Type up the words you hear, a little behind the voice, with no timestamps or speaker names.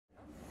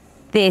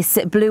This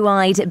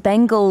blue-eyed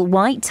Bengal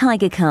white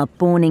tiger cub,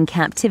 born in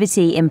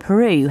captivity in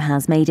Peru,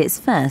 has made its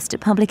first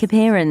public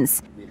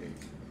appearance.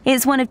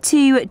 It's one of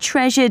two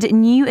treasured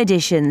new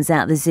additions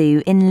at the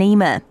zoo in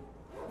Lima.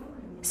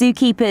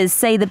 Zookeepers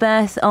say the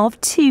birth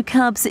of two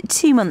cubs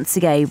 2 months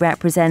ago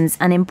represents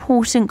an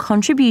important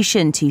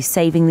contribution to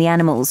saving the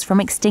animals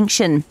from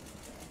extinction.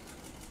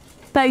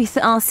 Both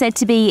are said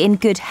to be in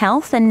good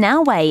health and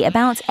now weigh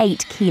about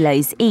 8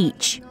 kilos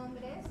each.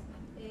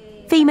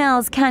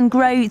 Females can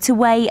grow to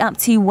weigh up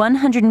to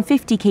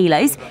 150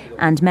 kilos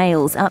and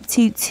males up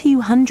to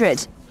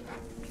 200.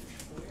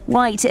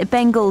 White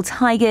Bengal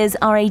tigers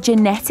are a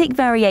genetic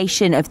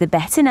variation of the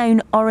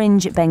better-known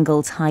orange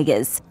Bengal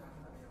tigers.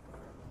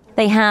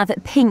 They have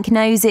pink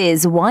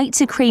noses, white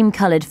to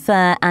cream-coloured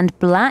fur and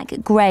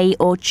black, grey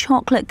or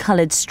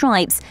chocolate-coloured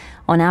stripes.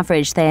 On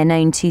average, they are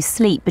known to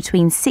sleep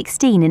between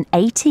 16 and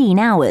 18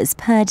 hours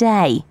per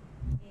day.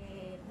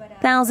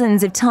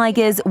 Thousands of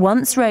tigers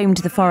once roamed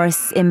the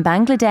forests in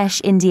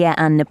Bangladesh, India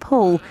and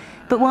Nepal,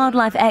 but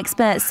wildlife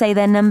experts say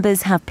their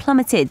numbers have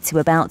plummeted to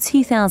about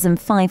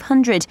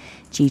 2,500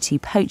 due to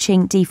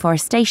poaching,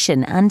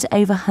 deforestation and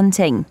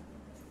overhunting.